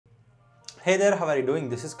Hey there, how are you doing?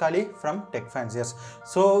 This is Kali from TechFanciers.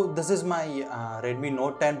 So this is my Redmi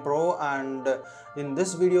Note 10 Pro, and in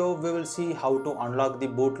this video we will see how to unlock the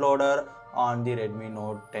bootloader on the Redmi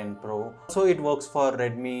Note 10 Pro. So it works for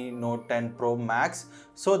Redmi Note 10 Pro Max.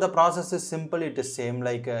 So the process is simple, it is same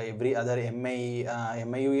like every other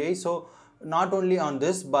MIUI. So not only on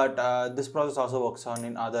this, but this process also works on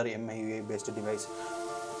in other MIUI based device.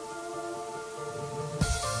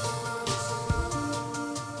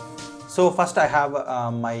 So first I have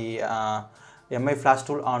my MI flash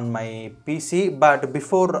tool on my PC, but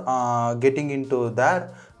before getting into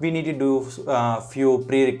that, we need to do few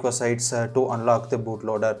prerequisites to unlock the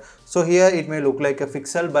bootloader. So here it may look like a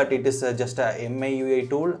pixel, but it is just a MIUI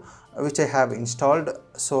tool which I have installed.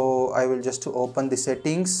 So I will just open the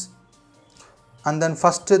settings, and then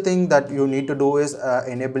first thing that you need to do is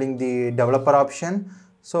enabling the developer option.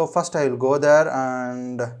 So first I will go there,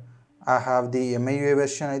 and I have the MIUI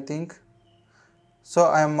version, I think. So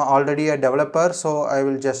I am already a developer, so I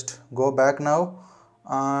will just go back now,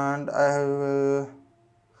 and I will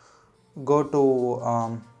go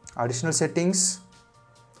to additional settings,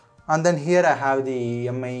 and then here I have the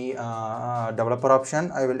MI developer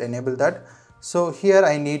option. I will enable that. So here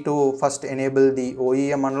I need to first enable the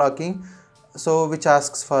Oem Unlocking, so which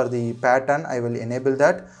asks for the pattern. I will enable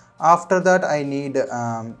that. After that I need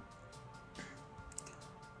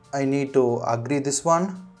to agree this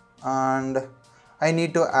one, and I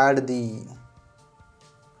need to add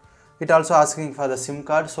it also asking for the SIM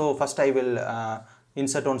card. So first I will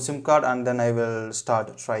insert on SIM card, and then I will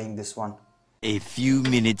start trying this one. A few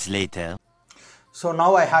minutes later. So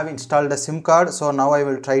now I have installed the SIM card. So now I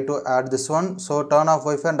will try to add this one. So turn off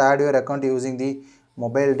Wi-Fi and add your account using the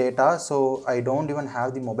mobile data. So I don't even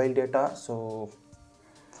have the mobile data. So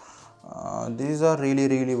these are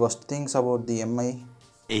really worst things about the MI.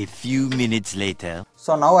 A few minutes later.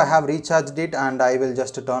 So now I have recharged it, and I will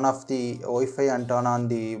just turn off the Wi-Fi and turn on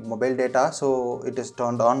the mobile data. So it is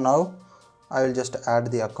turned on now. I will just add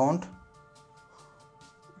the account.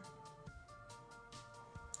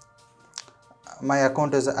 My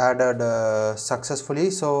account is added successfully.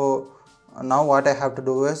 So now what I have to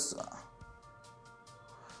do is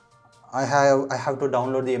I have to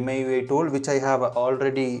download the MIUI tool, which I have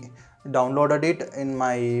already downloaded it in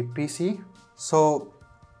my PC. So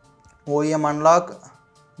Oem unlock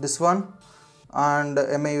this one, and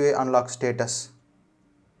MIUI unlock status,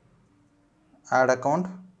 add account.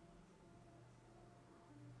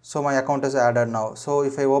 So my account is added now. So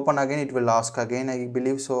if I open again, it will ask again, I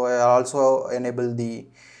believe. So I also enable the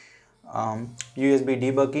USB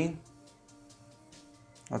debugging.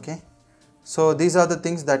 Okay, so these are the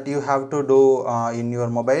things that you have to do in your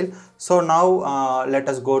mobile. So now let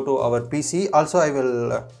us go to our PC. Also I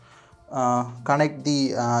will connect the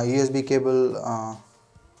USB cable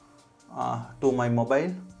to my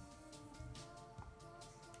mobile.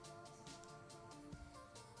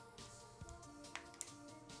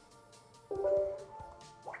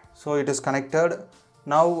 So it is connected.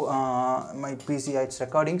 Now my PC, it's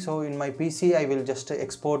recording. So in my PC I will just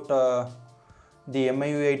export the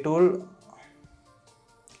MIUI tool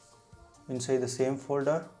inside the same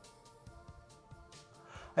folder.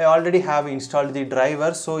 I already have installed the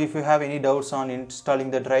driver, so if you have any doubts on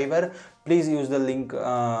installing the driver, please use the link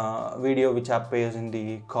video which appears in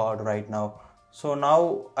the card right now. So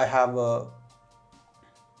now I have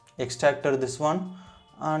extracted this one,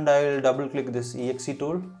 and I will double click this exe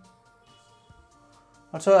tool.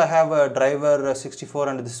 Also I have a driver 64,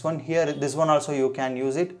 and this one here, this one also you can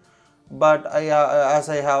use it, but as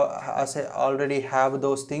I already have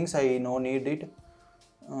those things, I no need it.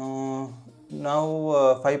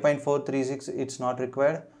 Now 5.436 it's not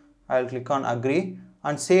required. I'll click on agree,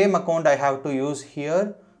 and same account I have to use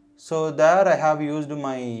here. So there I have used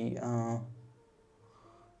my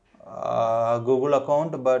Google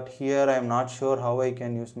account, but here I am not sure how I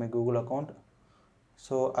can use my Google account.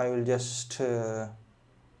 So I will just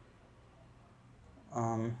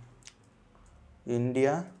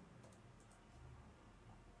India,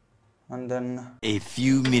 and then a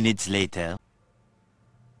few minutes later.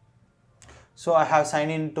 So I have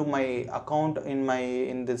signed into my account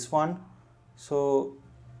in this one. So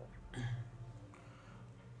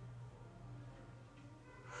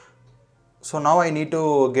now I need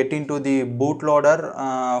to get into the bootloader.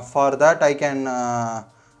 For that I can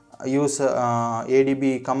use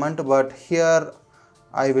ADB command, but here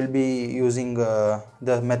I will be using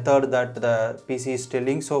the method that the PC is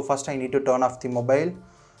telling. So first I need to turn off the mobile,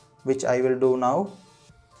 which I will do now.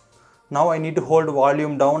 Now I need to hold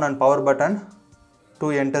volume down and power button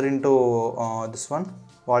to enter into this one.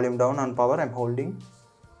 Volume down and power I'm holding.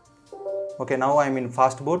 Okay, now I'm in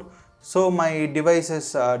fast boot. So my device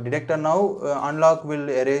is detected now. Unlock will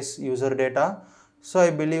erase user data. So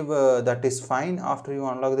I believe that is fine. After you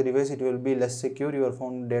unlock the device, it will be less secure. Your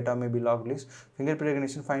phone data may be locked list. Fingerprint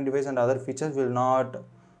recognition, find device and other features will not.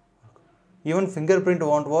 Even fingerprint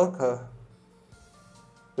won't work.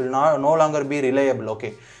 Will not no longer be reliable.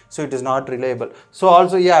 Okay, so it is not reliable. So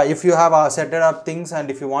also, yeah, if you have set up things and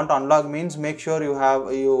if you want to unlock means, make sure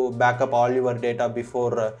you back up all your data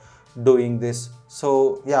before doing this.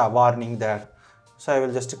 So yeah, warning there. So I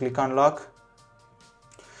will just click unlock.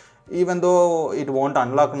 Even though it won't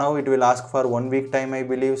unlock now, it will ask for 1 week time, I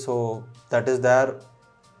believe. So that is there.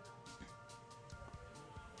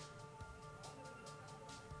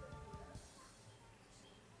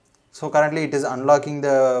 So currently it is unlocking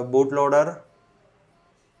the bootloader.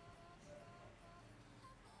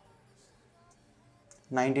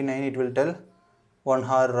 99 it will tell. 1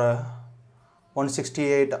 hour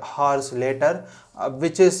 168 hours later,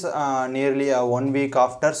 which is nearly 1 week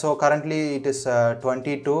after. So currently it is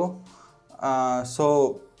 22.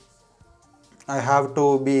 So I have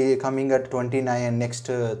to be coming at 29 next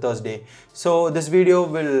Thursday. So this video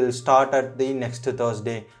will start at the next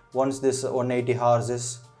Thursday once this 180 hours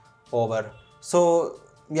is over. So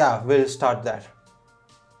yeah, we'll start that.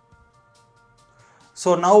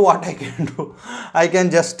 So now what I can do, I can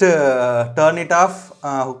just turn it off,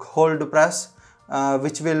 hold press,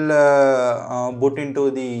 which will boot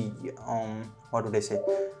into the, what would I say,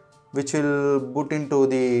 which will boot into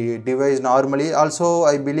the device normally. Also,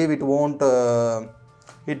 I believe it won't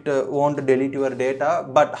delete your data.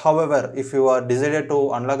 But however, if you are decided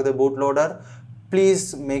to unlock the bootloader,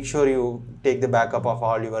 please make sure you take the backup of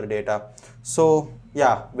all your data. So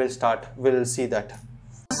yeah, we'll see that.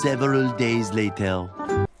 Several days later.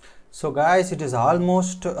 So guys, it is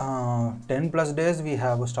almost 10 plus days. We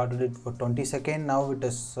have started it for 22nd. Now it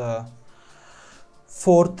is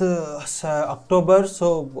 4th October.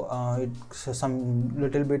 So it's some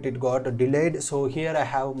little bit it got delayed. So here I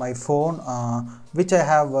have my phone, which I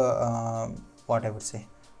have what I would say,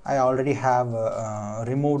 I already have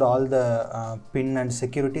removed all the pin and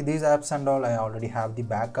security, these apps and all. I already have the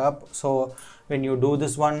backup. So when you do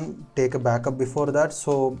this one, take a backup before that.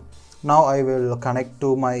 So now I will connect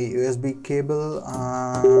to my USB cable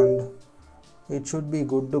and it should be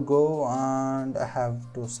good to go. And I have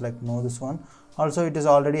to select no this one. Also it is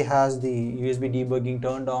already has the USB debugging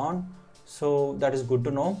turned on. So that is good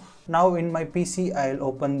to know. Now in my PC, I'll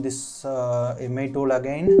open this MI tool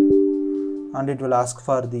again, and it will ask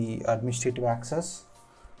for the administrative access.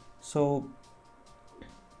 So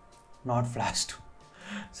not flashed.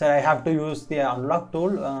 So I have to use the unlock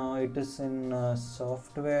tool. It is in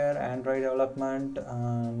software, Android development,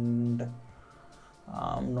 and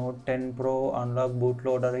Note 10 Pro unlock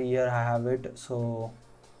bootloader. Here I have it. So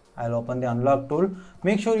I'll open the unlock tool.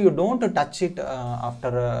 Make sure you don't touch it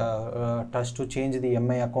after touch to change the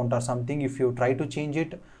MI account or something. If you try to change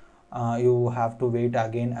it, you have to wait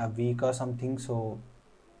again a week or something. So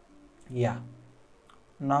yeah,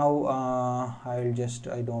 now I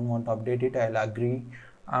don't want to update it. I'll agree,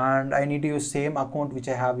 and I need to use same account which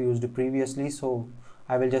I have used previously. So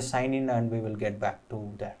I will just sign in and we will get back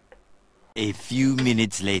to that. A few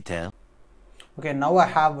minutes later. Okay, now I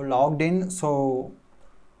have logged in, so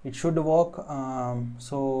it should work.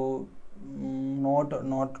 So no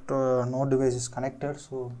device is connected,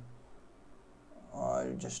 so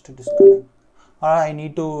I'll just disconnect. I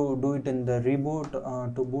need to do it in the reboot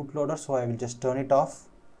to bootloader, so I will just turn it off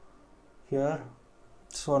here.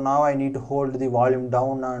 So now I need to hold the volume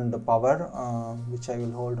down and the power, which I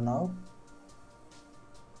will hold now.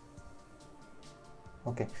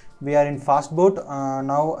 Okay, we are in fast boot.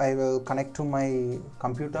 Now I will connect to my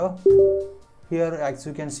computer. Here, as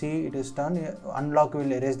you can see, it is done. Unlock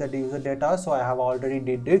will erase the user data, so I have already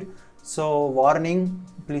did it. So warning,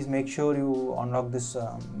 please make sure you unlock this,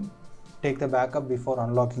 take the backup before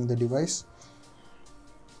unlocking the device.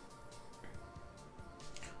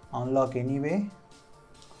 Unlock anyway,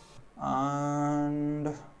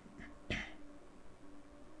 and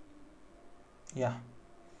yeah.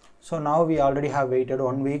 So now we already have waited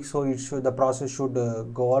 1 week, so the process should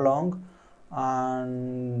go along,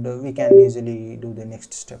 and we can easily do the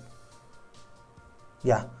next step.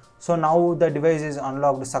 Yeah, so now the device is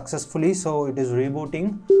unlocked successfully, so it is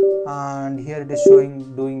rebooting, and here it is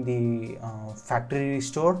showing doing the factory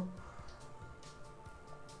restore.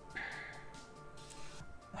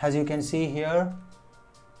 As you can see here,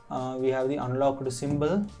 we have the unlocked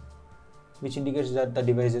symbol, which indicates that the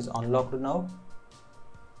device is unlocked now.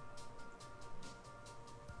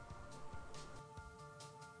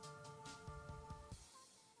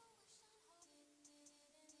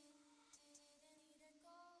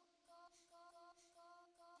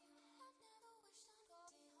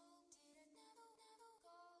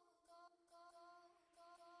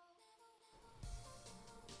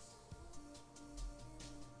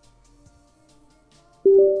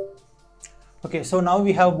 Okay, so now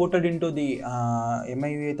we have booted into the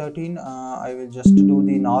MIUI 13. I will just do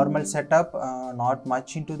the normal setup, not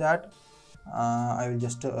much into that. I will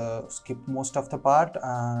just skip most of the part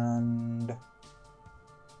and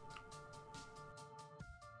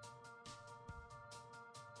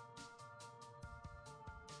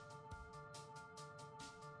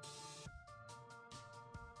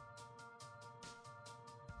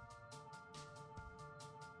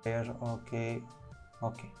here. Okay.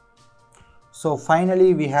 So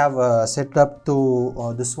finally we have set up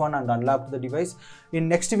to this one and unlocked the device. In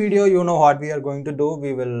next video, you know what we are going to do.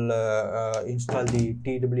 We will install the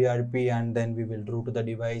TWRP and then we will root the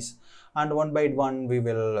device, and one by one we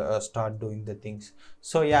will start doing the things.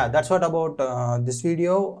 So yeah, that's what about this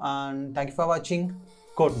video, and thank you for watching.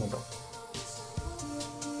 Code Moto.